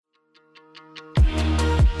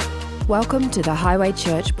Welcome to the Highway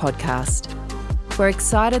Church podcast. We're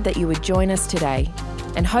excited that you would join us today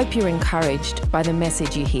and hope you're encouraged by the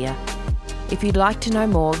message you hear. If you'd like to know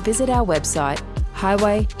more, visit our website,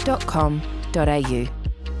 highway.com.au.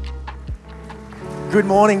 Good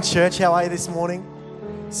morning, church. How are you this morning?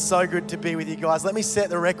 So good to be with you guys. Let me set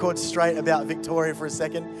the record straight about Victoria for a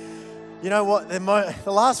second. You know what?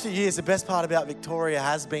 The last few years, the best part about Victoria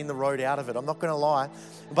has been the road out of it. I'm not going to lie.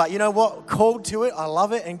 But you know what? Called to it. I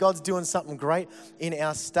love it. And God's doing something great in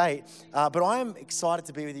our state. But I am excited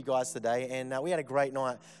to be with you guys today. And we had a great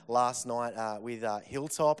night last night with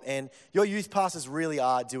Hilltop. And your youth pastors really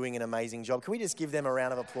are doing an amazing job. Can we just give them a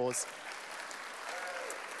round of applause?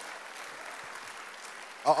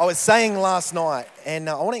 I was saying last night, and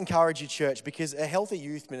I want to encourage you, church, because a healthy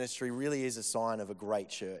youth ministry really is a sign of a great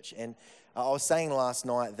church. And I was saying last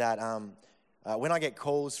night that when I get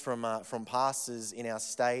calls from pastors in our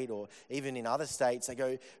state or even in other states, they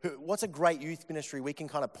go, what's a great youth ministry we can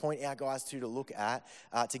kind of point our guys to look at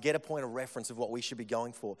to get a point of reference of what we should be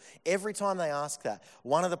going for? Every time they ask that,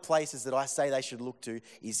 one of the places that I say they should look to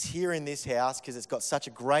is here in this house because it's got such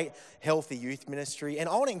a great, healthy youth ministry. And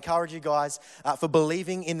I want to encourage you guys for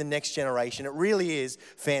believing in the next generation. It really is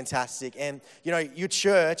fantastic. And, you know, your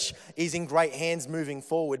church is in great hands moving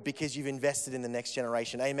forward because you've invested in the next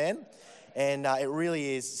generation. Amen? And it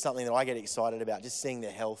really is something that I get excited about, just seeing the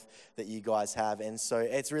health that you guys have. And so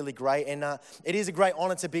it's really great. And it is a great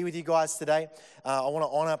honor to be with you guys today. I want to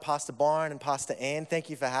honor Pastor Byron and Pastor Ann. Thank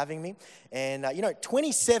you for having me. And,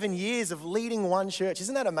 27 years of leading one church.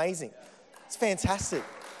 Isn't that amazing? It's fantastic.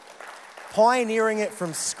 Pioneering it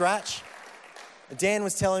from scratch. Dan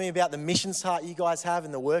was telling me about the missions heart you guys have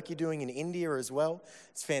and the work you're doing in India as well.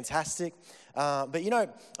 It's fantastic. But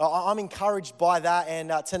I'm encouraged by that.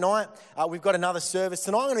 And tonight, we've got another service.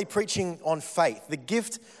 Tonight, I'm going to be preaching on faith, the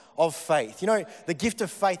gift of faith. You know, the gift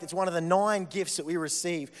of faith, it's one of the 9 gifts that we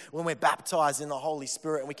receive when we're baptized in the Holy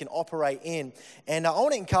Spirit and we can operate in. And I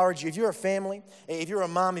want to encourage you, if you're a family, if you're a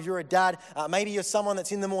mum, if you're a dad, maybe you're someone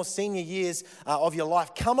that's in the more senior years of your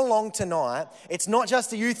life, come along tonight. It's not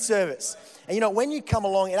just a youth service. And when you come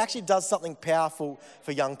along, it actually does something powerful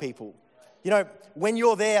for young people. When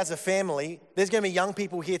you're there as a family, there's going to be young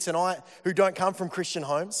people here tonight who don't come from Christian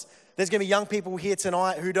homes. There's going to be young people here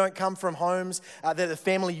tonight who don't come from homes that the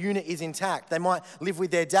family unit is intact. They might live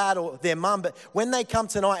with their dad or their mum, but when they come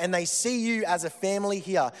tonight and they see you as a family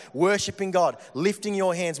here, worshiping God, lifting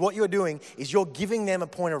your hands, what you're doing is you're giving them a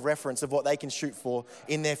point of reference of what they can shoot for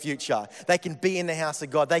in their future. They can be in the house of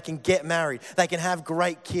God. They can get married. They can have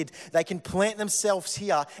great kids. They can plant themselves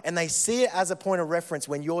here, and they see it as a point of reference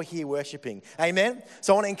when you're here worshiping. Amen?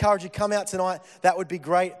 So I want to encourage you, come out tonight. That would be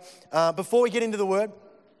great. Before we get into the word,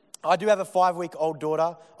 I do have a 5-week-old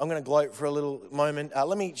daughter. I'm going to gloat for a little moment.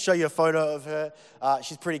 Let me show you a photo of her.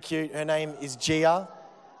 She's pretty cute. Her name is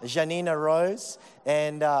Janina Rose.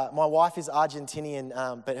 And my wife is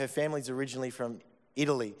Argentinian, but her family's originally from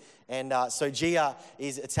Italy. And so Gia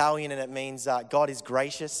is Italian, and it means God is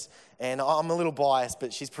gracious. And I'm a little biased,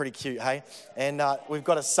 but she's pretty cute, hey? And we've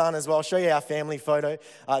got a son as well. I'll show you our family photo.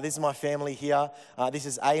 This is my family here. This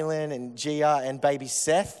is Aylin and Gia and baby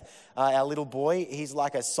Seth. Our little boy, he's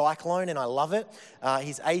like a cyclone and I love it.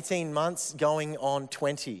 He's 18 months going on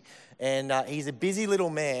 20. And he's a busy little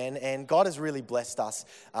man, and God has really blessed us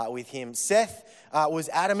with him. Seth was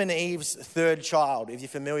Adam and Eve's 3rd child, if you're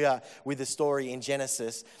familiar with the story in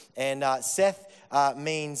Genesis. And Seth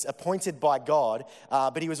means appointed by God,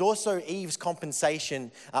 but he was also Eve's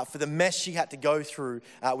compensation for the mess she had to go through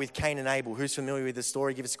with Cain and Abel. Who's familiar with the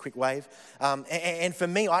story? Give us a quick wave. And for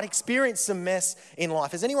me, I'd experienced some mess in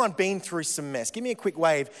life. Has anyone been through some mess? Give me a quick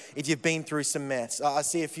wave if you've been through some mess. I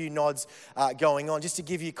see a few nods going on. Just to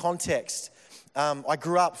give you context, I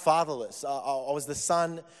grew up fatherless. I was the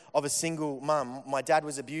son of a single mum. My dad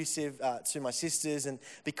was abusive to my sisters, and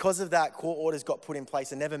because of that, court orders got put in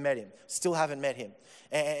place. I never met him. Still haven't met him.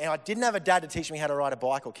 And I didn't have a dad to teach me how to ride a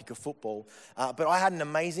bike or kick a football, but I had an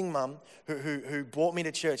amazing mum who brought me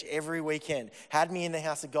to church every weekend, had me in the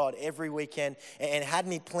house of God every weekend, and had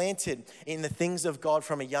me planted in the things of God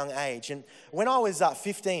from a young age. And when I was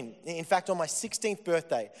 15, in fact, on my 16th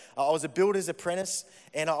birthday, I was a builder's apprentice,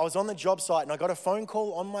 and I was on the job site, and I got a phone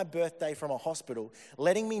call on my birthday from a hospital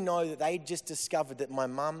letting me know that they'd just discovered that my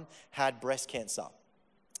mum had breast cancer.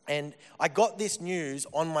 And I got this news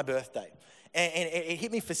on my birthday, and it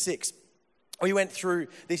hit me for 6. We went through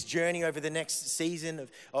this journey over the next season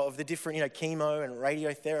of the different, chemo and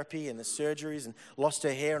radiotherapy and the surgeries, and lost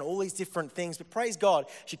her hair and all these different things. But praise God,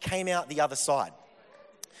 she came out the other side.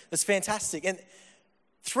 It's fantastic. And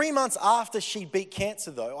 3 months after she beat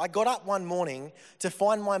cancer, though, I got up one morning to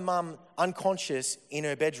find my mum unconscious in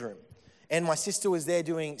her bedroom. and my sister was there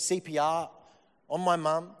doing CPR on my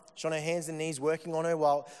mum. She's on her hands and knees working on her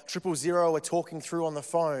while 000 were talking through on the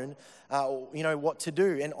phone, what to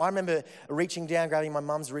do. And I remember reaching down, grabbing my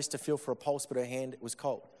mum's wrist to feel for a pulse, but her hand was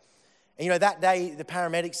cold. And that day, the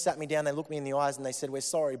paramedics sat me down, they looked me in the eyes and they said, "We're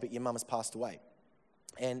sorry, but your mum has passed away."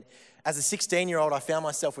 And as a 16-year-old, I found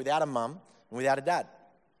myself without a mum and without a dad.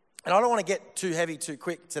 And I don't want to get too heavy too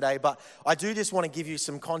quick today, but I do just want to give you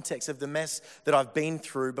some context of the mess that I've been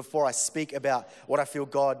through before I speak about what I feel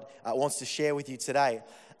God wants to share with you today.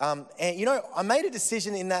 I made a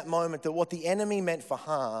decision in that moment that what the enemy meant for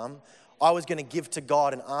harm, I was going to give to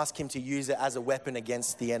God and ask him to use it as a weapon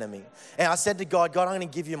against the enemy. And I said to God, I'm going to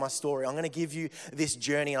give you my story. I'm going to give you this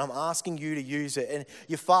journey, and I'm asking you to use it. And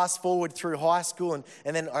you fast forward through high school, and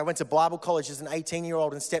then I went to Bible college as an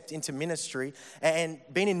 18-year-old and stepped into ministry, and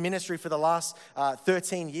been in ministry for the last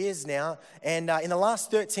 13 years now. And in the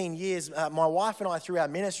last 13 years, my wife and I, through our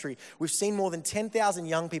ministry, we've seen more than 10,000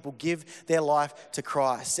 young people give their life to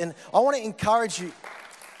Christ. And I want to encourage you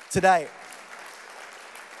today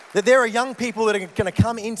that there are young people that are going to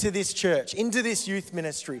come into this church, into this youth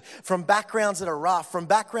ministry, from backgrounds that are rough, from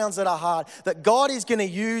backgrounds that are hard, that God is going to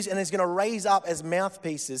use and is going to raise up as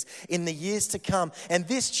mouthpieces in the years to come. And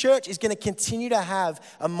this church is going to continue to have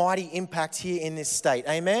a mighty impact here in this state.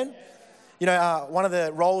 Amen? One of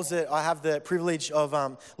the roles that I have the privilege of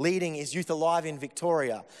leading is Youth Alive in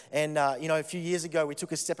Victoria. And, a few years ago, we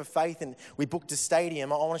took a step of faith and we booked a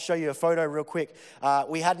stadium. I want to show you a photo real quick.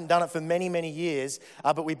 We hadn't done it for many, many years,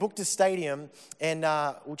 but we booked a stadium, and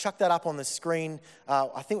we'll chuck that up on the screen.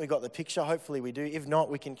 I think we got the picture. Hopefully we do. If not,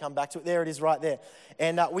 we can come back to it. There it is right there.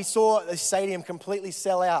 And we saw the stadium completely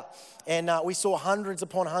sell out. And we saw hundreds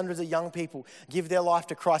upon hundreds of young people give their life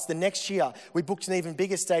to Christ. The next year, we booked an even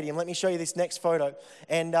bigger stadium. Let me show you this next photo.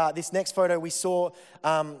 And this next photo, we saw,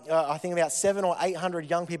 I think about 700 or 800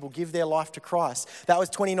 young people give their life to Christ. That was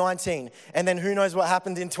 2019. And then who knows what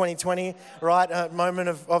happened in 2020, right? A moment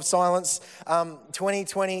of silence.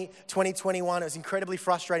 2020, 2021, it was incredibly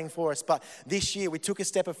frustrating for us. But this year, we took a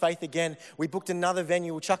step of faith again. We booked another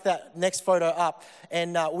venue. We'll chuck that next photo up.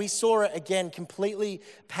 And we saw it again completely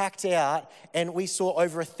packed out, and we saw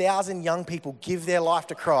over 1,000 young people give their life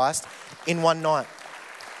to Christ in one night.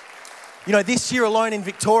 This year alone in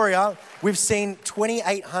Victoria, we've seen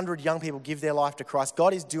 2,800 young people give their life to Christ.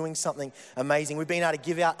 God is doing something amazing. We've been able to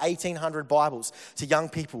give out 1,800 Bibles to young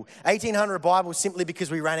people. 1,800 Bibles simply because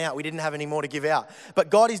we ran out. We didn't have any more to give out. But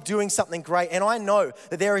God is doing something great. And I know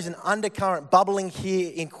that there is an undercurrent bubbling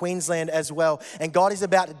here in Queensland as well. And God is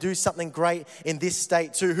about to do something great in this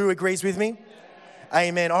state too. Who agrees with me?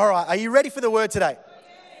 Amen. All right. Are you ready for the word today?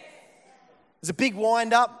 There's a big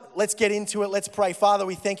wind up. Let's get into it. Let's pray. Father,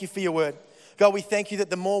 we thank you for your word. God, we thank you that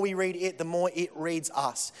the more we read it, the more it reads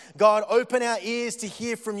us. God, open our ears to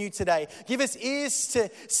hear from you today. Give us ears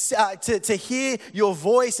to hear your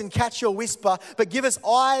voice and catch your whisper, but give us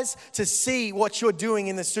eyes to see what you're doing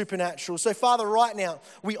in the supernatural. So, Father, right now,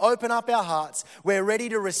 we open up our hearts. We're ready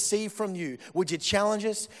to receive from you. Would you challenge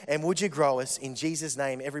us and would you grow us? In Jesus'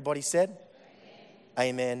 name, everybody said?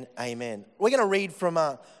 Amen, amen. We're going to read from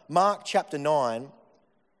Mark chapter 9,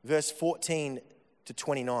 verse 14 to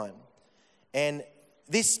 29. And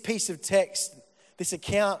this piece of text, this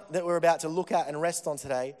account that we're about to look at and rest on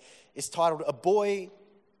today is titled, "A Boy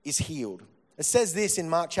is Healed." It says this in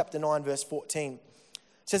Mark chapter 9, verse 14. It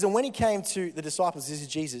says, "And when he came to the disciples," this is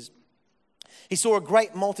Jesus, "he saw a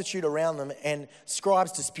great multitude around them and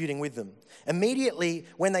scribes disputing with them. Immediately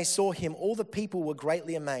when they saw him, all the people were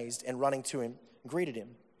greatly amazed and running to him, greeted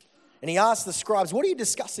him. And he asked the scribes, 'What are you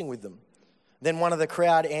discussing with them?' Then one of the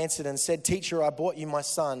crowd answered and said, 'Teacher, I brought you my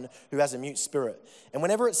son who has a mute spirit. And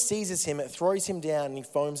whenever it seizes him, it throws him down and he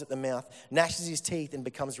foams at the mouth, gnashes his teeth and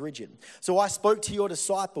becomes rigid. So I spoke to your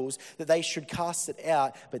disciples that they should cast it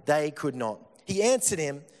out, but they could not.' He answered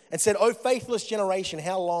him and said, 'O faithless generation,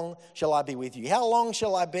 how long shall I be with you? How long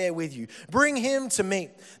shall I bear with you? Bring him to me.'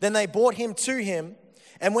 Then they brought him to him.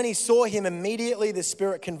 And when he saw him, immediately the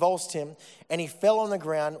spirit convulsed him, and he fell on the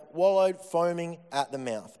ground, wallowed, foaming at the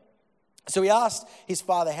mouth. So he asked his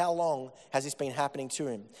father, 'How long has this been happening to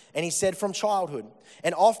him?' And he said, 'From childhood.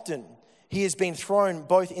 And often he has been thrown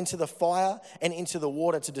both into the fire and into the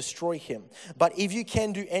water to destroy him. But if you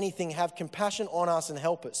can do anything, have compassion on us and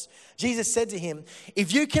help us.' Jesus said to him,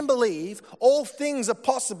 'If you can believe, all things are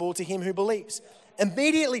possible to him who believes.'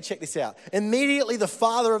 Immediately, check this out, immediately the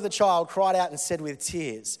father of the child cried out and said with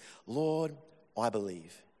tears, 'Lord, I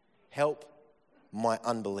believe. Help my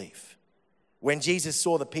unbelief.' When Jesus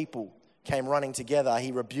saw the people came running together,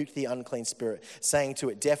 he rebuked the unclean spirit, saying to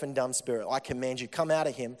it, deaf and dumb spirit, I command you, come out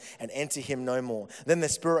of him and enter him no more. Then the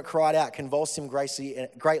spirit cried out, convulsed him greatly,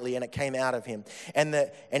 and it came out of him. And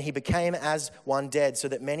he became as one dead, so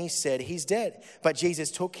that many said, he's dead. But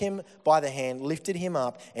Jesus took him by the hand, lifted him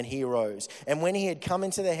up, and he arose. And when he had come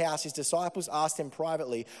into the house, his disciples asked him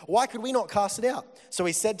privately, why could we not cast it out? So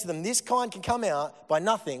he said to them, this kind can come out by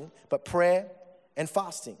nothing but prayer and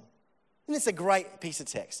fasting. And this is a great piece of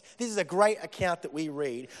text. This is a great account that we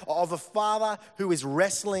read of a father who is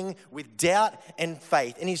wrestling with doubt and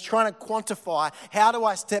faith. And he's trying to quantify, how do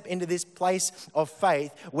I step into this place of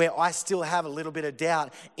faith where I still have a little bit of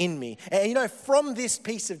doubt in me? And from this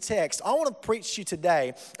piece of text, I want to preach to you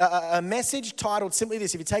today a message titled simply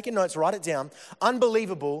this. If you're taking notes, write it down.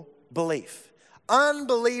 Unbelievable belief.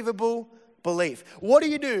 Unbelievable belief. What do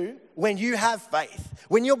you do when you have faith?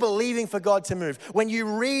 When you're believing for God to move? When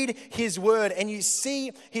you read his word and you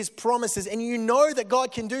see his promises and you know that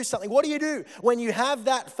God can do something? What do you do when you have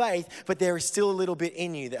that faith, but there is still a little bit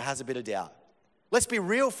in you that has a bit of doubt? Let's be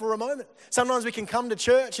real for a moment. Sometimes we can come to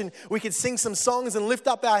church and we can sing some songs and lift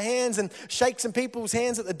up our hands and shake some people's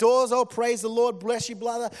hands at the doors. Oh, praise the Lord, bless you,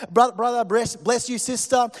 brother, bless you,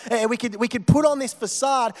 sister. And we could put on this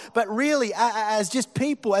facade, but really, as just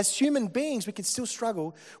people, as human beings, we could still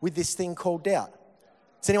struggle with this thing called doubt.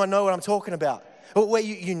 Does anyone know what I'm talking about? Where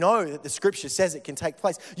you know that the scripture says it can take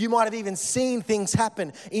place. You might have even seen things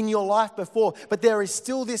happen in your life before, but there is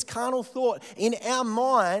still this carnal thought in our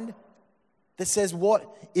mind that says,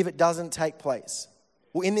 what if it doesn't take place?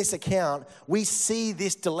 Well, in this account, we see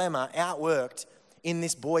this dilemma outworked in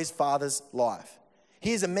this boy's father's life.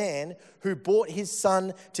 Here's a man who brought his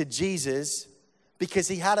son to Jesus because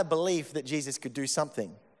he had a belief that Jesus could do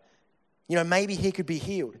something. Maybe he could be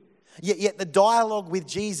healed. Yet the dialogue with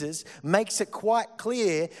Jesus makes it quite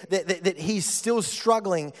clear that he's still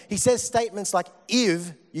struggling. He says statements like,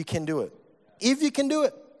 if you can do it. If you can do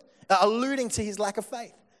it. Alluding to his lack of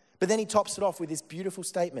faith. But then he tops it off with this beautiful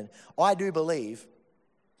statement. I do believe,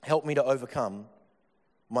 help me to overcome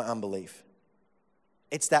my unbelief.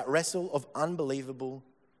 It's that wrestle of unbelievable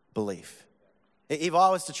belief. If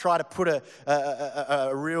I was to try to put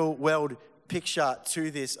a real world picture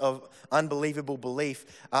to this of unbelievable belief,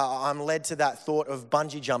 I'm led to that thought of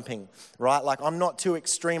bungee jumping, right? Like, I'm not too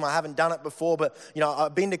extreme. I haven't done it before, but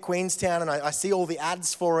I've been to Queenstown and I see all the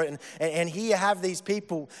ads for it, and here you have these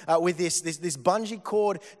people with this bungee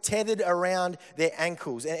cord tethered around their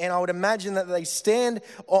ankles, and I would imagine that they stand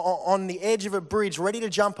on the edge of a bridge ready to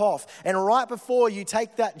jump off, and right before you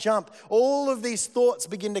take that jump, all of these thoughts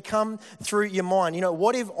begin to come through your mind.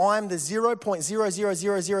 What if I'm the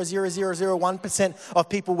 0.0000001% of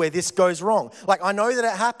people where this goes wrong? Like, I know that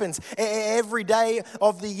it happens every day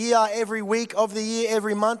of the year, every week of the year,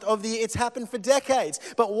 every month of the year. It's happened for decades.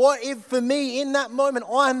 But what if for me in that moment,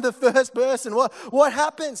 I'm the first person? What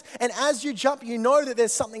happens? And as you jump, you know that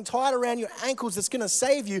there's something tied around your ankles that's going to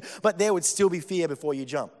save you, but there would still be fear before you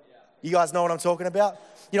jump. You guys know what I'm talking about?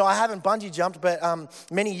 I haven't bungee jumped, but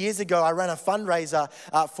many years ago, I ran a fundraiser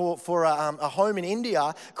for a home in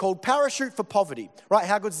India called Parachute for Poverty, right?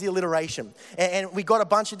 How good's the alliteration? And we got a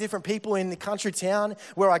bunch of different people in the country town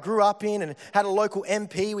where I grew up in, and had a local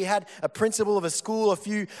MP. We had a principal of a school, a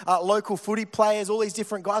few local footy players, all these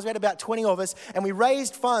different guys. We had about 20 of us, and we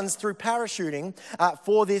raised funds through parachuting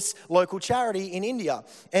for this local charity in India.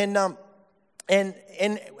 And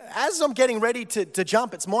as I'm getting ready to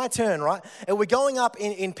jump, it's my turn, right? And we're going up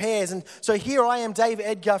in pairs. And so here I am, Dave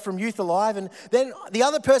Edgar from Youth Alive. And then the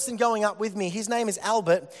other person going up with me, his name is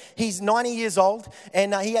Albert. He's 90 years old,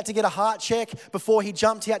 and he had to get a heart check before he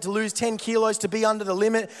jumped. He had to lose 10 kilos to be under the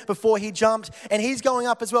limit before he jumped. And he's going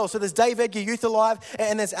up as well. So there's Dave Edgar, Youth Alive,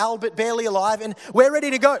 and there's Albert, barely alive. And we're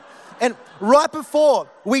ready to go. And right before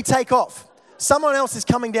we take off, someone else is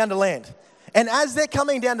coming down to land. And as they're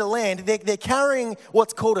coming down to land, they're carrying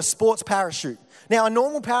what's called a sports parachute. Now, a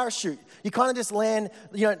normal parachute, you kind of just land,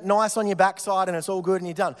 nice on your backside and it's all good and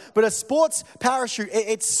you're done. But a sports parachute,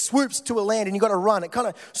 it swoops to a land and you got to run. It kind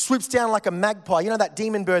of swoops down like a magpie. That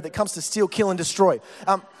demon bird that comes to steal, kill, and destroy.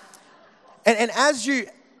 And as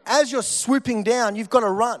you're swooping down, you've got to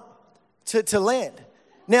run to land.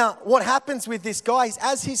 Now, what happens with this guy is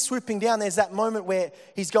as he's swooping down, there's that moment where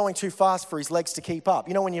he's going too fast for his legs to keep up.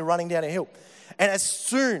 When you're running down a hill. And as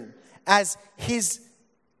soon as his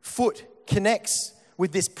foot connects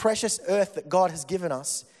with this precious earth that God has given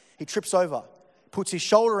us, he trips over, puts his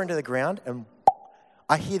shoulder into the ground, and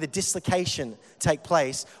I hear the dislocation take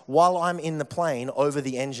place while I'm in the plane over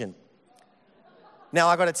the engine. Now,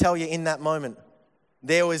 I got to tell you, in that moment,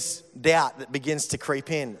 there was doubt that begins to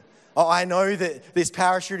creep in. I know that this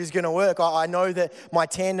parachute is going to work. I know that my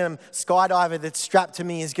tandem skydiver that's strapped to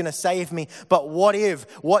me is going to save me. But what if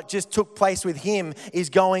what just took place with him is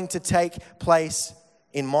going to take place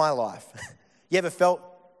in my life? You ever felt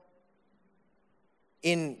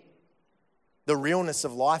in the realness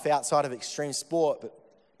of life outside of extreme sport, but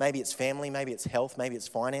maybe it's family, maybe it's health, maybe it's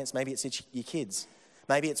finance, maybe it's your kids,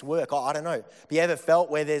 maybe it's work, I don't know. But you ever felt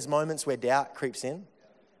where there's moments where doubt creeps in?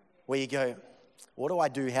 Where you go, what do I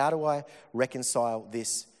do? How do I reconcile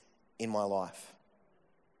this in my life?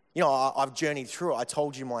 You know, I've journeyed through it. I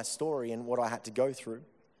told you my story and what I had to go through.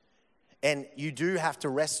 And you do have to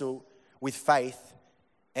wrestle with faith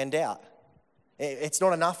and doubt. It's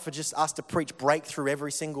not enough for just us to preach breakthrough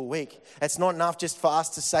every single week. It's not enough just for us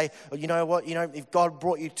to say, oh, you know what, if God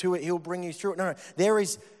brought you to it, he'll bring you through it. No, there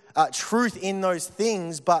is truth in those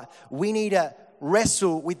things, but we need to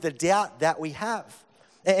wrestle with the doubt that we have.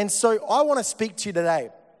 And so I want to speak to you today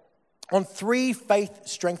on 3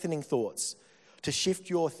 faith-strengthening thoughts to shift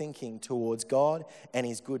your thinking towards God and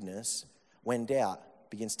his goodness when doubt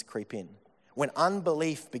begins to creep in, when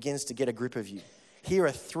unbelief begins to get a grip of you. Here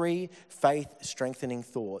are 3 faith-strengthening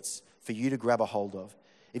thoughts for you to grab a hold of.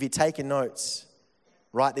 If you're taking notes,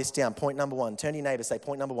 write this down. Point number 1. Turn to your neighbor, say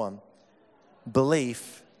point number 1.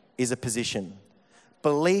 Belief is a position.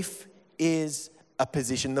 Belief is a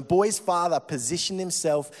position. The boy's father positioned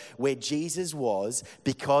himself where Jesus was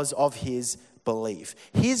because of his belief.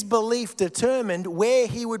 His belief determined where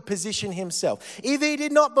he would position himself. If he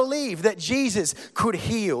did not believe that Jesus could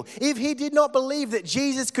heal, if he did not believe that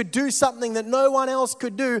Jesus could do something that no one else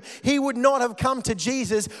could do, he would not have come to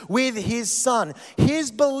Jesus with his son.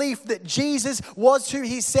 His belief that Jesus was who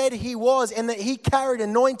he said he was and that he carried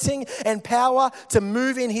anointing and power to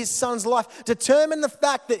move in his son's life determined the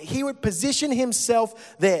fact that he would position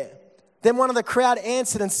himself there. Then one of the crowd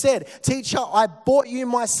answered and said, "Teacher, I brought you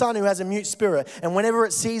my son who has a mute spirit. And whenever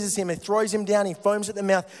it seizes him, it throws him down, he foams at the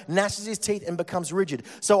mouth, gnashes his teeth and becomes rigid.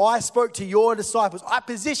 So I spoke to your disciples. I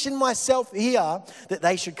positioned myself here that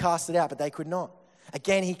they should cast it out, but they could not."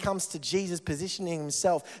 Again, he comes to Jesus positioning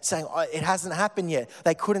himself, saying, it hasn't happened yet.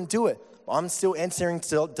 They couldn't do it. I'm still entering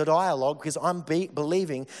the dialogue because I'm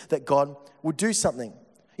believing that God would do something.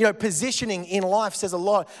 You know, positioning in life says a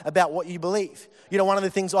lot about what you believe. You know, one of the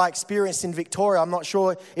things I experienced in Victoria, I'm not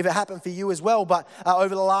sure if it happened for you as well, but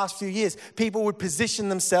over the last few years, people would position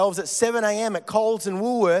themselves at 7 a.m. at Coles and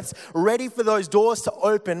Woolworths, ready for those doors to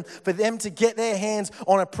open, for them to get their hands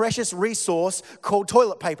on a precious resource called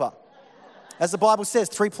toilet paper. As the Bible says,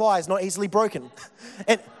 3 ply is not easily broken.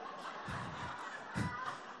 And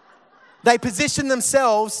they positioned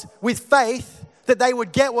themselves with faith that they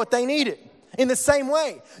would get what they needed. In the same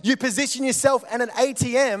way, you position yourself at an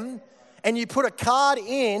ATM and you put a card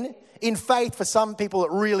in faith, for some people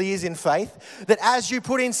it really is in faith, that as you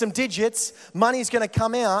put in some digits, money's going to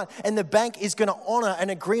come out and the bank is going to honor an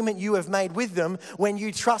agreement you have made with them when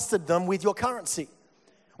you trusted them with your currency.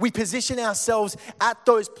 We position ourselves at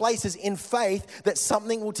those places in faith that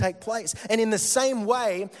something will take place. And in the same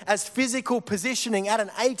way as physical positioning at an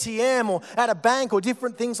ATM or at a bank or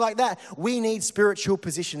different things like that, we need spiritual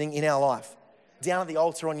positioning in our life. Down at the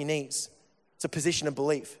altar on your knees. It's a position of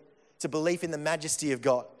belief. It's a belief in the majesty of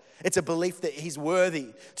God. It's a belief that he's worthy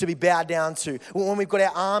to be bowed down to. When we've got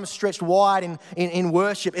our arms stretched wide in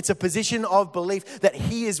worship, it's a position of belief that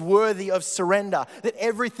he is worthy of surrender, that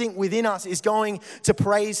everything within us is going to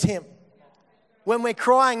praise him. When we're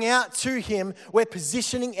crying out to him, we're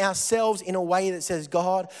positioning ourselves in a way that says,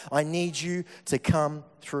 God, I need you to come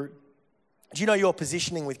through. Do you know your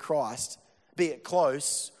positioning with Christ, be it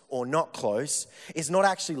close or not close, is not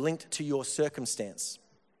actually linked to your circumstance.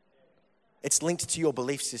 It's linked to your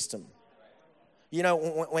belief system. You know,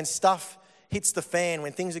 when stuff hits the fan,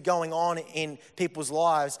 when things are going on in people's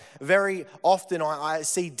lives, very often I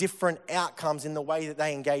see different outcomes in the way that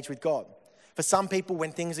they engage with God. For some people,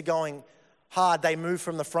 when things are going hard, they move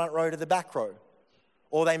from the front row to the back row.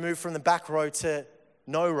 Or they move from the back row to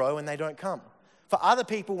no row and they don't come. For other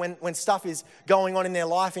people, when stuff is going on in their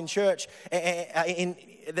life in church,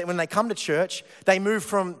 when they come to church, they move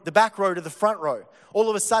from the back row to the front row. All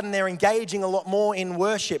of a sudden, they're engaging a lot more in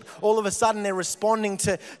worship. All of a sudden, they're responding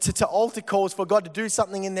to altar calls for God to do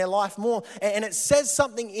something in their life more. And it says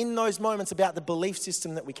something in those moments about the belief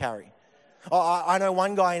system that we carry. I know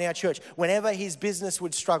one guy in our church, whenever his business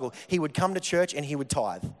would struggle, he would come to church and he would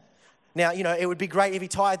tithe. Now, you know, it would be great if he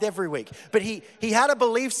tithed every week. But he had a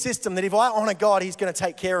belief system that if I honor God, he's going to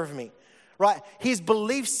take care of me. Right? His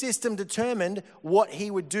belief system determined what he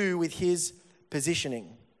would do with his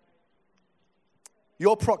positioning.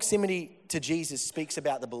 Your proximity to Jesus speaks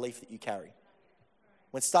about the belief that you carry.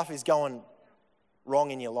 When stuff is going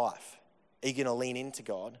wrong in your life, are you going to lean into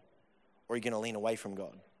God or are you going to lean away from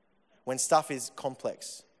God? When stuff is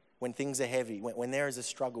complex, when things are heavy, when there is a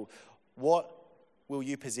struggle, what will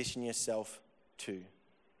you position yourself to?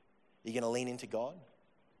 Are you going to lean into God?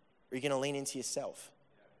 Or are you going to lean into yourself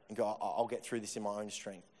and go, I'll get through this in my own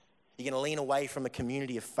strength? Are you going to lean away from a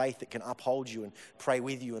community of faith that can uphold you and pray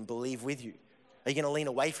with you and believe with you? Are you going to lean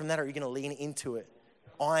away from that or are you going to lean into it?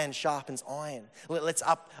 Iron sharpens iron. Let's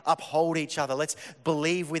uphold each other. Let's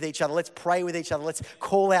believe with each other. Let's pray with each other. Let's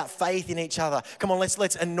call out faith in each other. Come on,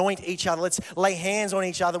 let's anoint each other. Let's lay hands on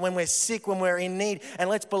each other when we're sick, when we're in need. And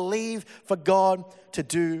let's believe for God to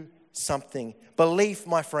do something. Belief,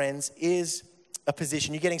 my friends, is a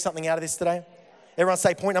position. You getting something out of this today? Everyone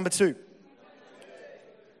say point number 2.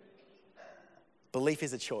 Belief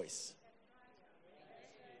is a choice.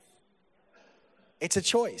 It's a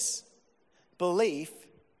choice. Belief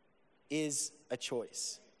is a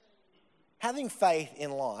choice. Having faith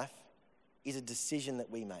in life is a decision that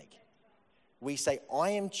we make. We say, I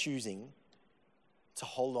am choosing to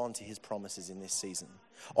hold on to his promises in this season.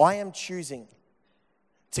 I am choosing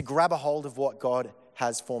to grab a hold of what God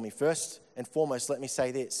has for me. First and foremost, let me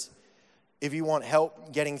say this. If you want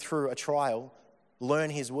help getting through a trial, learn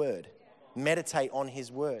his word. Meditate on his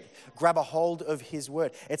word. Grab a hold of his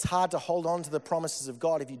word. It's hard to hold on to the promises of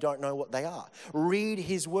God if you don't know what they are. Read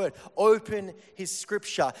his word. Open his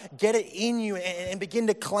scripture. Get it in you and begin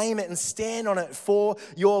to claim it and stand on it for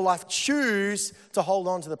your life. Choose to hold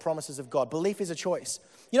on to the promises of God. Belief is a choice.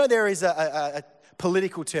 You know, there is a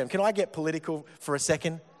political term. Can I get political for a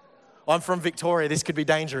second? I'm from Victoria. This could be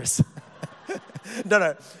dangerous.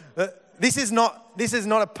 No. This is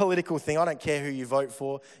not a political thing. I don't care who you vote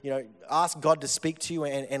for. You know, ask God to speak to you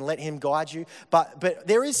and let him guide you. But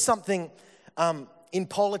there is something in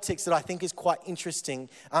politics that I think is quite interesting.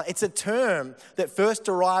 It's a term that first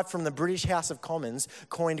derived from the British House of Commons,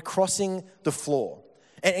 coined crossing the floor.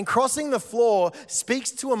 And crossing the floor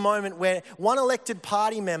speaks to a moment where one elected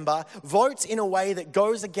party member votes in a way that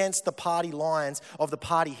goes against the party lines of the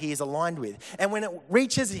party he is aligned with. And when it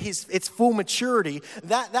reaches its full maturity,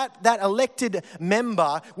 that elected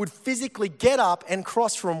member would physically get up and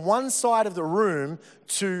cross from one side of the room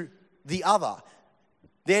to the other.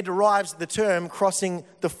 There derives the term crossing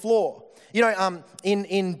the floor. You know,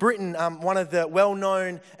 in Britain, one of the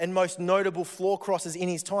well-known and most notable floor crossers in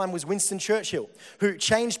his time was Winston Churchill, who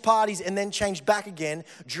changed parties and then changed back again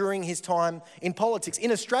during his time in politics.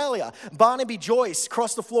 In Australia, Barnaby Joyce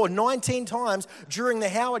crossed the floor 19 times during the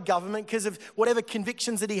Howard government because of whatever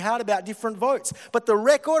convictions that he had about different votes. But the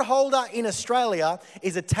record holder in Australia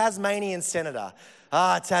is a Tasmanian senator.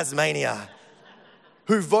 Tasmania.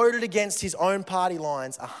 Who voted against his own party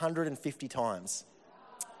lines 150 times.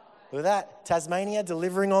 Look at that, Tasmania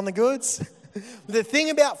delivering on the goods. The thing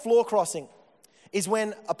about floor crossing is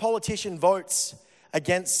when a politician votes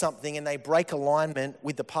against something and they break alignment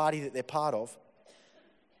with the party that they're part of,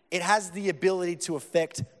 it has the ability to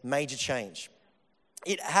affect major change.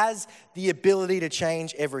 It has the ability to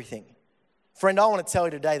change everything. Friend, I want to tell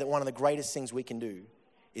you today that one of the greatest things we can do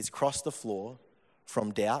is cross the floor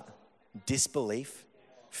from doubt, disbelief,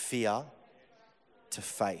 fear, to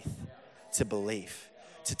faith, to belief.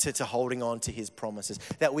 To holding on to his promises.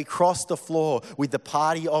 That we cross the floor with the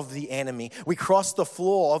party of the enemy. We cross the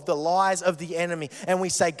floor of the lies of the enemy. And we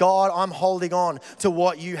say, God, I'm holding on to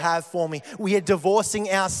what you have for me. We are divorcing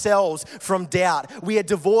ourselves from doubt. We are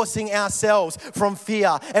divorcing ourselves from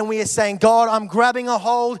fear. And we are saying, God, I'm grabbing a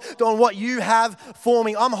hold on what you have for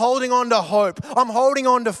me. I'm holding on to hope. I'm holding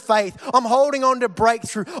on to faith. I'm holding on to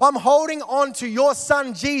breakthrough. I'm holding on to your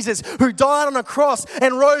son, Jesus, who died on a cross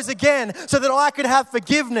and rose again so that I could have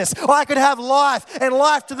forgiveness. I could have life and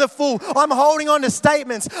life to the full. I'm holding on to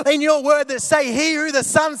statements in your word that say, he who the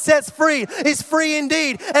Son sets free is free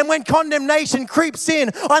indeed. And when condemnation creeps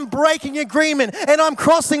in, I'm breaking agreement and I'm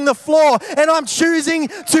crossing the floor and I'm choosing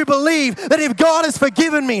to believe that if God has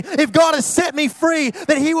forgiven me, if God has set me free,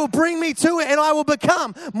 that he will bring me to it and I will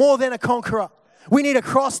become more than a conqueror. We need to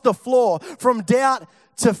cross the floor from doubt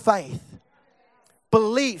to faith.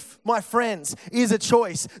 Belief, my friends, is a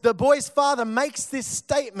choice. The boy's father makes this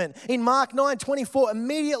statement in Mark 9:24.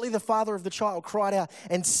 Immediately the father of the child cried out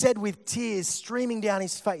and said with tears streaming down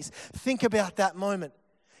his face. Think about that moment.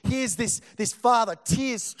 Here's this father,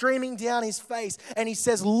 tears streaming down his face, and he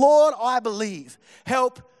says, Lord, I believe,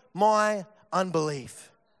 help my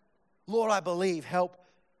unbelief. Lord, I believe, help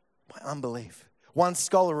my unbelief. One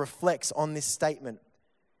scholar reflects on this statement,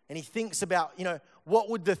 and he thinks about, what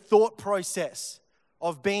would the thought process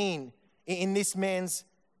of being in this man's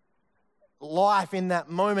life in that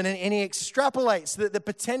moment, and he extrapolates the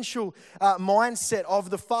potential mindset of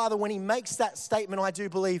the Father when he makes that statement, I do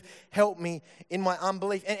believe, help me in my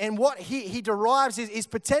unbelief. And what he derives is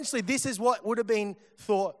potentially this is what would have been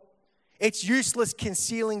thought. It's useless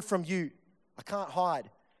concealing from you. I can't hide.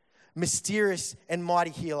 Mysterious and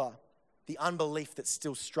mighty healer, the unbelief that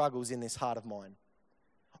still struggles in this heart of mine.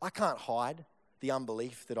 I can't hide the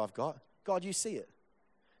unbelief that I've got. God, you see it.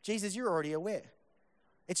 Jesus, you're already aware.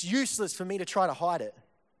 It's useless for me to try to hide it.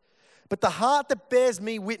 But the heart that bears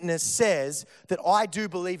me witness says that I do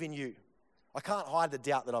believe in you. I can't hide the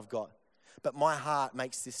doubt that I've got. But my heart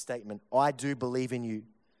makes this statement, I do believe in you.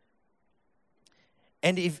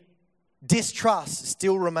 And if distrust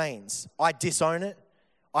still remains, I disown it,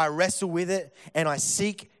 I wrestle with it, and I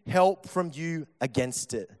seek help from you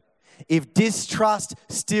against it. If distrust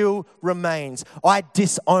still remains, I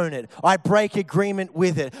disown it. I break agreement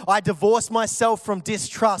with it. I divorce myself from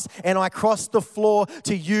distrust and I cross the floor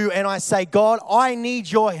to you and I say, God, I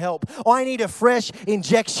need your help. I need a fresh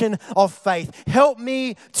injection of faith. Help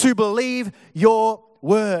me to believe your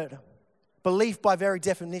word. Belief, by very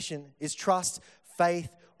definition, is trust, faith,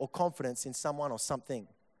 or confidence in someone or something.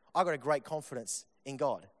 I got a great confidence in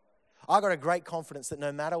God. I got a great confidence that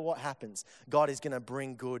no matter what happens, God is going to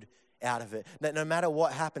bring good out of it. That no matter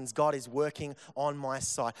what happens, God is working on my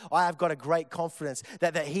side. I have got a great confidence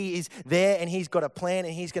that he is there and he's got a plan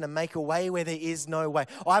and he's going to make a way where there is no way.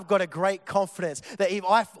 I've got a great confidence that if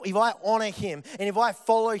I honor him and if I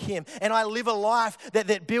follow him and I live a life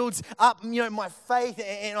that builds up my faith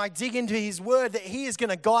and I dig into his word, that he is going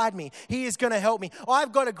to guide me. He is going to help me.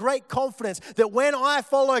 I've got a great confidence that when I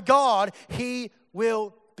follow God, he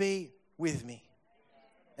will be with me.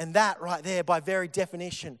 And that right there, by very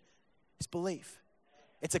definition, is belief.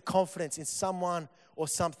 It's a confidence in someone or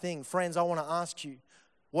something. Friends, I want to ask you,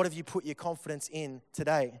 what have you put your confidence in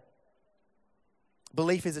today?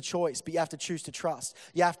 Belief is a choice, but you have to choose to trust.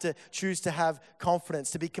 You have to choose to have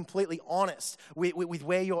confidence, to be completely honest with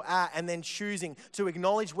where you're at, and then choosing to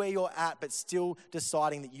acknowledge where you're at, but still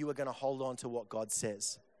deciding that you are going to hold on to what God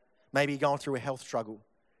says. Maybe you're going through a health struggle.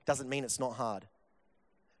 Doesn't mean it's not hard.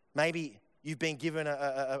 Maybe you've been given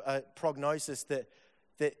a prognosis that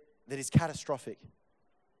is catastrophic.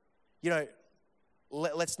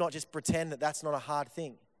 Let's not just pretend that that's not a hard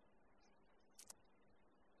thing.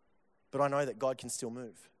 But I know that God can still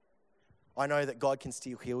move. I know that God can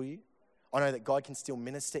still heal you. I know that God can still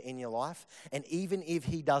minister in your life. And even if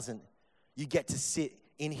he doesn't, you get to sit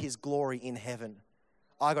in his glory in heaven.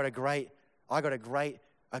 I got a great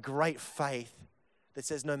faith that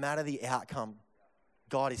says no matter the outcome,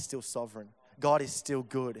 God is still sovereign. God is still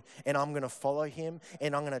good, and I'm going to follow him,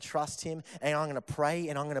 and I'm going to trust him, and I'm going to pray,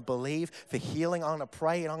 and I'm going to believe for healing. I'm going to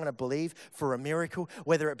pray, and I'm going to believe for a miracle,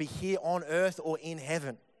 whether it be here on earth or in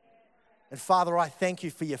heaven. And Father, I thank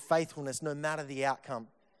you for your faithfulness no matter the outcome.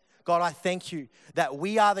 God, I thank you that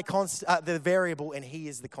we are the variable, and he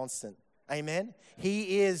is the constant. Amen?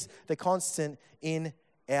 He is the constant in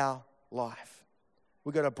our life.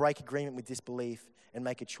 We've got to break agreement with disbelief and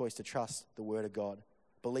make a choice to trust the word of God.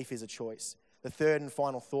 Belief is a choice. The third and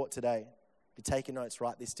final thought today, if you're taking notes,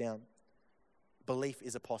 write this down. Belief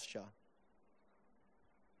is a posture.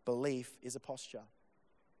 Belief is a posture.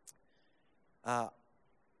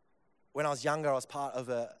 When I was younger, I was part of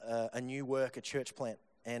a new work, a church plant.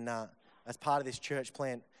 And as part of this church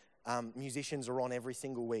plant, musicians are on every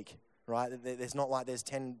single week, right? There's not like there's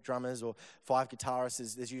 10 drummers or 5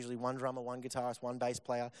 guitarists. There's usually one drummer, one guitarist, one bass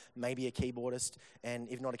player, maybe a keyboardist. And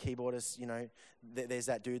if not a keyboardist, there's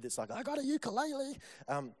that dude that's like, I got a ukulele.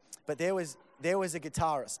 But there was a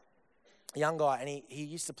guitarist, a young guy, and he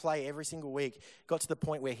used to play every single week. Got to the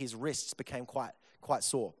point where his wrists became quite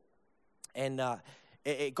sore. And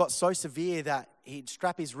it got so severe that he'd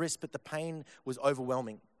strap his wrist, but the pain was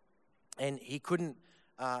overwhelming. And he couldn't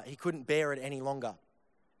bear it any longer.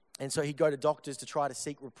 And so he'd go to doctors to try to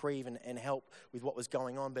seek reprieve and help with what was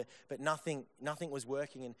going on, but nothing was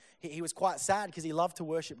working. And he was quite sad because he loved to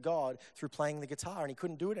worship God through playing the guitar, and he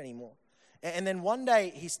couldn't do it anymore. And then one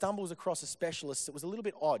day he stumbles across a specialist that was a little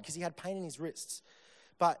bit odd because he had pain in his wrists.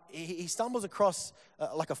 But he stumbles across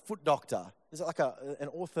like a foot doctor. Is it like an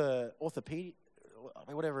orthopedic,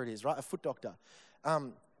 whatever it is, right? A foot doctor.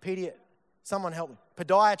 Someone help me.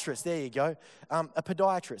 Podiatrist, there you go. A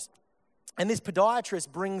podiatrist. And this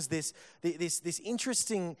podiatrist brings this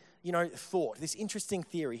interesting, thought, this interesting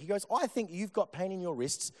theory. He goes, I think you've got pain in your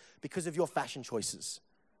wrists because of your fashion choices.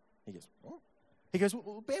 He goes, what? He goes,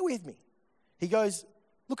 well, bear with me. He goes,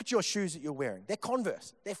 look at your shoes that you're wearing. They're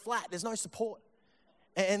Converse. They're flat. There's no support.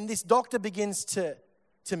 And this doctor begins to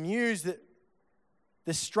muse that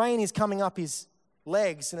the strain is coming up his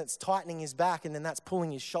legs and it's tightening his back, and then that's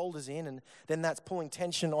pulling his shoulders in, and then that's pulling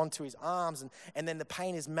tension onto his arms, and then the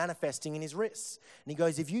pain is manifesting in his wrists. And he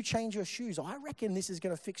goes, if you change your shoes, I reckon this is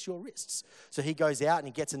going to fix your wrists. So he goes out and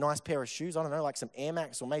he gets a nice pair of shoes, I don't know, like some Air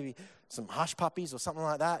Max or maybe some Hush Puppies or something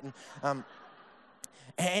like that.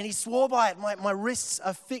 And he swore by it, my wrists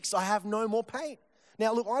are fixed, I have no more pain.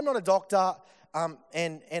 Now look, I'm not a doctor,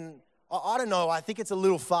 and I don't know, I think it's a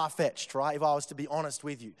little far-fetched, right, if I was to be honest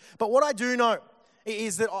with you. But what I do know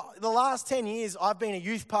is that the last 10 years I've been a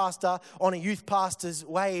youth pastor on a youth pastor's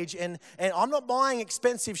wage, and I'm not buying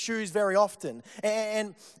expensive shoes very often.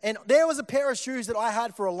 And there was a pair of shoes that I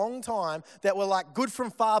had for a long time that were like good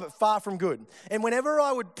from far but far from good. And whenever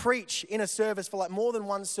I would preach in a service for like more than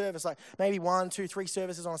one service, like maybe 1, 2, 3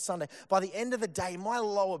 services on a Sunday, by the end of the day my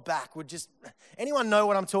lower back would just, anyone know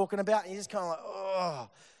what I'm talking about? And you're just kind of like, oh.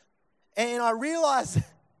 And I realized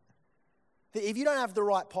that if you don't have the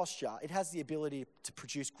right posture, it has the ability to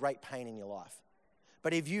produce great pain in your life.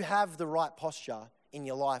 But if you have the right posture in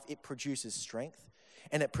your life, it produces strength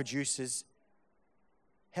and it produces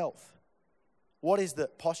health. What is the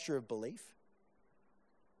posture of belief?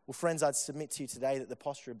 Well, friends, I'd submit to you today that the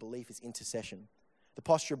posture of belief is intercession. The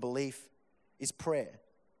posture of belief is prayer.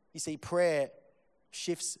 You see, prayer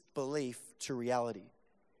shifts belief to reality.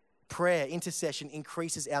 Prayer, intercession,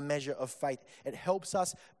 increases our measure of faith. It helps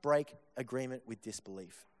us break agreement with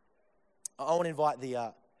disbelief. I want to invite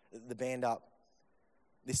the band up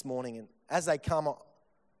this morning, and as they come, I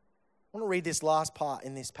want to read this last part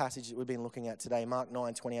in this passage that we've been looking at today, Mark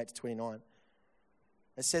 9, 28 to 29.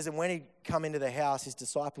 It says, and when he'd come into the house, his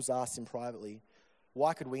disciples asked him privately,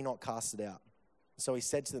 why could we not cast it out? So he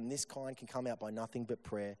said to them, this kind can come out by nothing but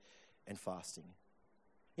prayer and fasting.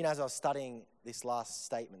 You know, as I was studying this last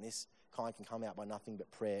statement, this kind can come out by nothing but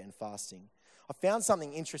prayer and fasting, I found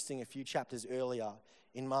something interesting a few chapters earlier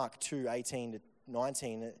in Mark 2, 18 to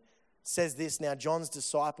 19. It says this, now John's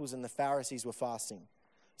disciples and the Pharisees were fasting.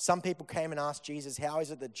 Some people came and asked Jesus, how is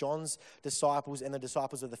it that John's disciples and the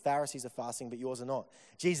disciples of the Pharisees are fasting, but yours are not?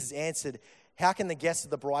 Jesus answered, how can the guests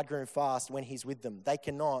of the bridegroom fast when he's with them? They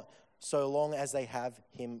cannot, so long as they have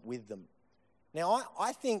him with them. Now,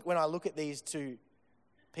 I think when I look at these two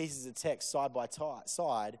pieces of text side by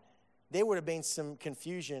side, there would have been some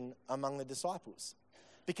confusion among the disciples.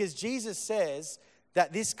 Because Jesus says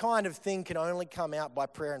that this kind of thing can only come out by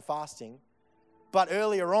prayer and fasting. But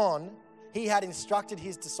earlier on, he had instructed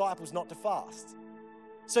his disciples not to fast.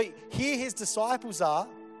 So here his disciples are,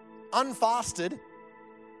 unfasted,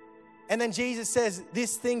 and then Jesus says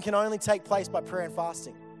this thing can only take place by prayer and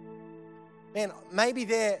fasting. Man, maybe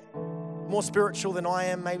they're more spiritual than I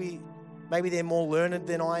am, maybe they're more learned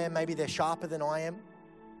than I am, maybe they're sharper than I am.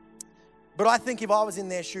 But I think if I was in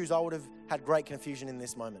their shoes, I would have had great confusion in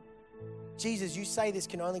this moment. Jesus, you say this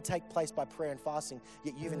can only take place by prayer and fasting,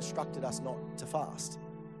 yet you've instructed us not to fast.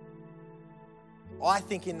 I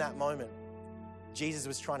think in that moment, Jesus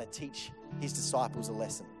was trying to teach his disciples a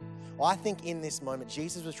lesson. I think in this moment,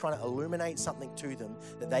 Jesus was trying to illuminate something to them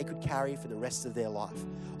that they could carry for the rest of their life.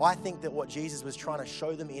 I think that what Jesus was trying to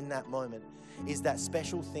show them in that moment is that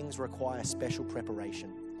special things require special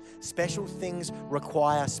preparation. Special things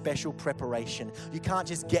require special preparation. You can't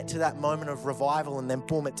just get to that moment of revival and then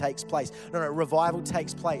boom, it takes place. No, revival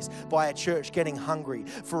takes place by a church getting hungry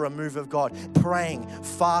for a move of God, praying,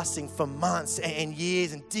 fasting for months and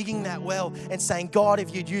years and digging that well and saying, God,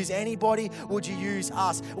 if you'd use anybody, would you use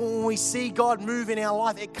us? When we see God move in our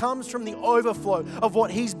life, it comes from the overflow of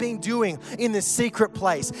what he's been doing in the secret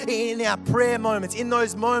place, in our prayer moments, in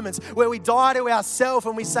those moments where we die to ourselves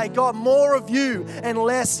and we say, God, more of you and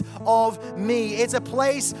less of me. It's a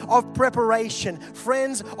place of preparation.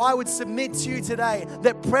 Friends, I would submit to you today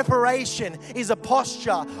that preparation is a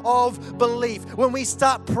posture of belief. When we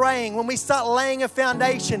start praying, when we start laying a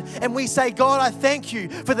foundation and we say, God, I thank you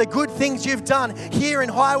for the good things you've done here in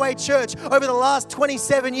Highway Church over the last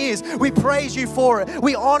 27 years. We praise you for it.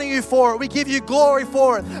 We honor you for it. We give you glory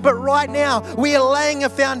for it. But right now, we are laying a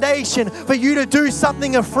foundation for you to do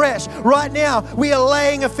something afresh. Right now, we are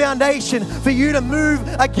laying a foundation for you to move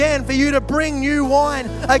again, for you to bring new wine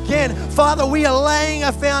again. Father, we are laying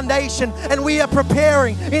a foundation and we are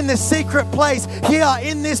preparing in the secret place here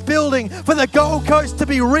in this building for the Gold Coast to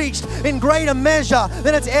be reached in greater measure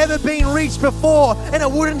than it's ever been reached before. And it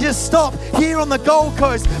wouldn't just stop here on the Gold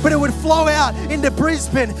Coast, but it would flow out into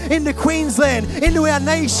Brisbane, into Queensland, into our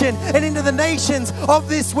nation, and into the nations of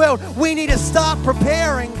this world. We need to start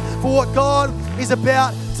preparing for what God is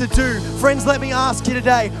about to to do. Friends, let me ask you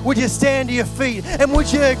today, would you stand to your feet and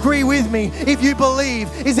would you agree with me if you believe?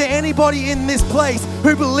 Is there anybody in this place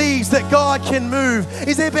who believes that God can move?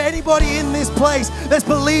 Is there anybody in this place that's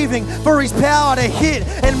believing for His power to hit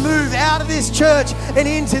and move out of this church and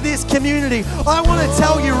into this community? I want to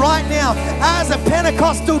tell you right now, as a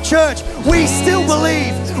Pentecostal church, we still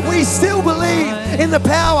believe. We still believe in the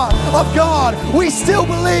power of God. We still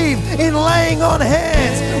believe in laying on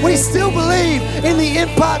hands. We still believe in the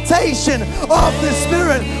impartation of the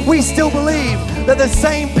Spirit. We still believe that the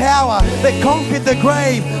same power that conquered the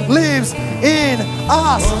grave lives in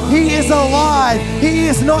us. He is alive. He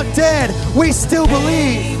is not dead. We still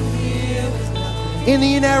believe in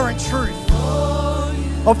the inerrant truth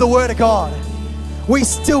of the Word of God. We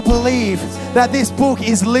still believe that this book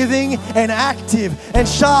is living and active and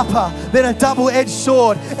sharper than a double-edged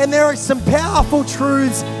sword. And there are some powerful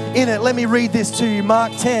truths in it. Let me read this to you.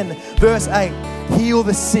 Mark 10, verse 8. Heal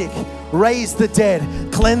the sick, raise the dead,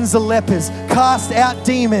 cleanse the lepers, cast out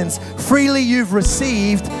demons. Freely you've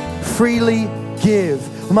received, freely give.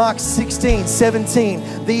 Mark 16,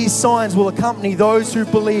 17. These signs will accompany those who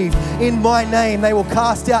believe. In my name they will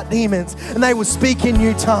cast out demons and they will speak in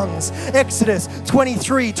new tongues. Exodus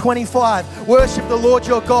 23, 25. Worship the Lord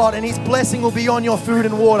your God and His blessing will be on your food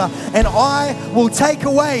and water. And I will take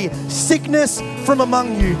away sickness from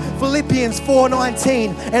among you. Philippians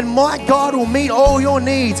 4:19. And my God will meet all your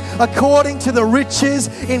needs according to the riches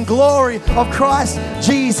in glory of Christ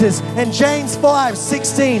Jesus. And James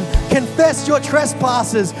 5:16. Confess your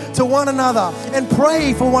trespasses to one another and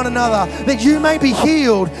pray for one another that you may be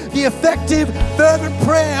healed. The effective, fervent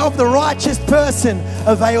prayer of the righteous person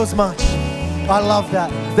avails much. I love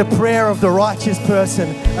that. The prayer of the righteous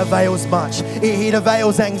person avails much. It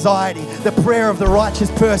avails anxiety. The prayer of the righteous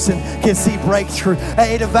person can see breakthrough.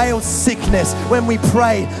 It avails sickness. When we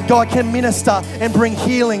pray, God can minister and bring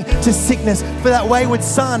healing to sickness for that wayward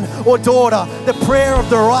son or daughter. The prayer of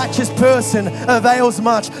the righteous person avails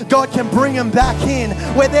much. God can bring them back in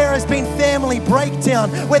where there has been family breakdown,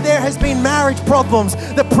 where there has been marriage problems.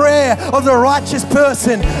 The prayer of the righteous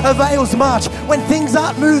person avails much. When things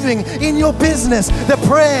aren't moving in your business, the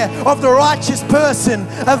prayer of the righteous person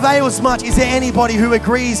avails much. Is there anybody who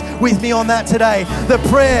agrees with me on that today? The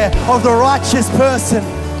prayer of the righteous person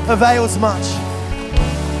avails much.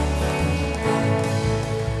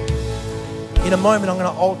 In a moment, I'm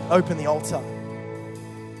going to open the altar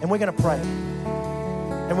and we're going to pray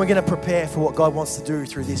and we're going to prepare for what God wants to do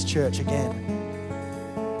through this church again.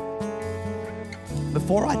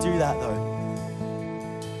 Before I do that though,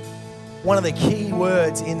 one of the key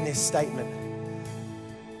words in this statement,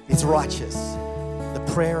 it's righteous. The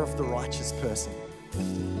prayer of the righteous person.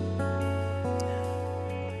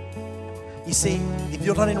 You see, if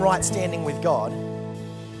you're not in right standing with God,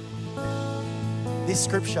 this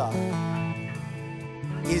scripture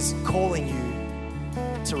is calling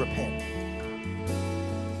you to repent.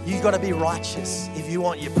 You've got to be righteous if you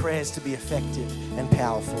want your prayers to be effective and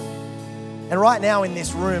powerful. And right now in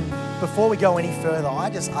this room, before we go any further, I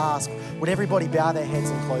just ask, would everybody bow their heads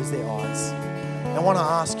and close their eyes? I want to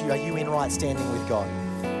ask you, are you in right standing with God?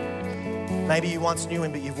 Maybe you once knew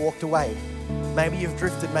Him, but you've walked away. Maybe you've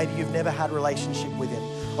drifted. Maybe you've never had a relationship with Him.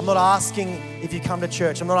 I'm not asking if you come to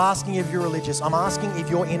church. I'm not asking if you're religious. I'm asking if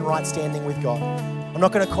you're in right standing with God. I'm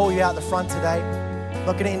not going to call you out the front today. I'm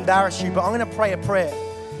not going to embarrass you, but I'm going to pray a prayer.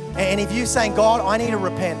 And if you're saying, God, I need to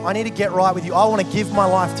repent. I need to get right with you. I want to give my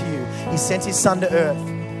life to you. He sent His Son to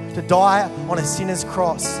earth to die on a sinner's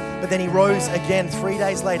cross. But then He rose again 3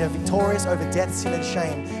 days later, victorious over death, sin and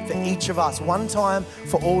shame for each of us, one time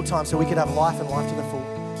for all time, so we could have life and life to the full.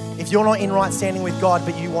 If you're not in right standing with God,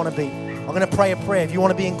 but you want to be, I'm going to pray a prayer. If you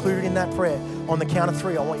want to be included in that prayer, on the count of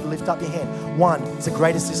 3, I want you to lift up your hand. 1, it's the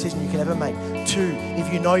greatest decision you can ever make. 2,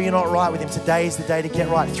 if you know you're not right with Him, today is the day to get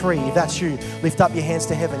right. 3, if that's you, lift up your hands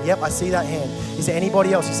to heaven. Yep, I see that hand. Is there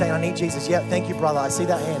anybody else who's saying, I need Jesus? Yep, thank you, brother. I see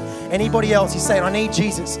that hand. Anybody else who's saying, I need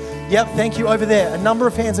Jesus? Yep, thank you over there. A number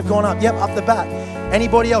of hands have gone up. Yep, up the back.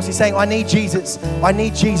 Anybody else who's saying, I need Jesus? I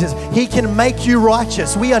need Jesus. He can make you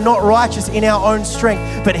righteous. We are not righteous in our own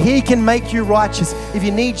strength, but He can make you righteous. If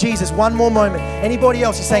you need Jesus, one more moment. Anybody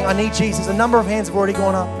else who's saying, I need Jesus? A number of hands have already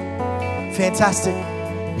gone up. Fantastic.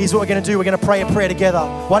 Here's what we're going to do. We're going to pray a prayer together.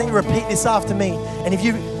 Why don't you repeat this after me? And if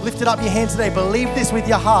you lifted up your hand today, believe this with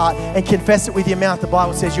your heart and confess it with your mouth. The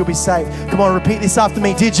Bible says you'll be saved. Come on, repeat this after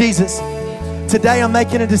me. Dear Jesus, today I'm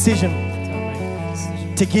making a decision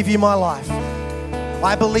to give you my life.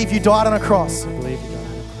 I believe you died on a cross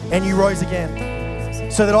and you rose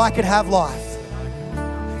again so that I could have life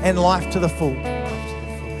and life to the full.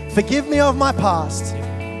 Forgive me of my past.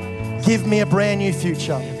 Give me a brand new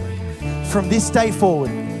future. From this day forward,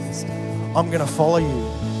 I'm going to follow you.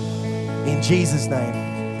 In Jesus' name.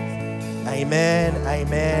 Amen,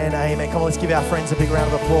 amen, amen. Come on, let's give our friends a big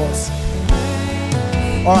round of applause.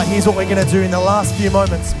 All right, here's what we're going to do in the last few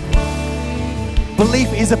moments.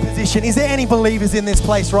 Belief is a position. Is there any believers in this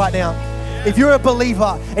place right now? If you're a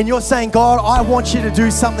believer and you're saying, God, I want you to do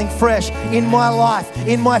something fresh in my life,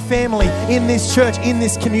 in my family, in this church, in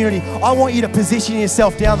this community, I want you to position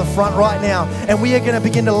yourself down the front right now. And we are going to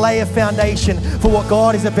begin to lay a foundation for what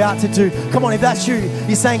God is about to do. Come on, if that's you,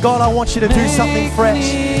 you're saying, God, I want you to do something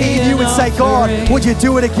fresh. If you would say, God, would you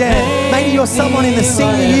do it again? Maybe you're someone in the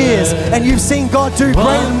senior years and you've seen God do great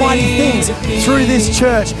and mighty things through this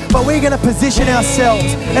church. But we're going to position ourselves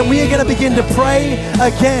and we are going to begin to pray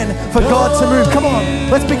again for God to move. Come on,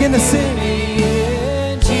 let's begin to sing.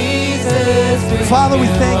 Father, we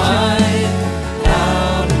thank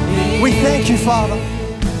you. We thank you, Father.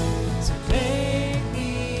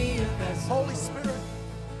 Holy Spirit.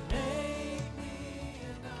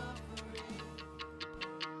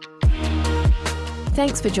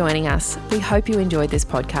 Thanks for joining us. We hope you enjoyed this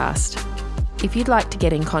podcast. If you'd like to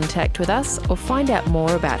get in contact with us or find out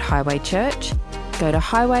more about Highway Church, go to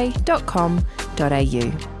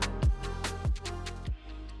highway.com.au.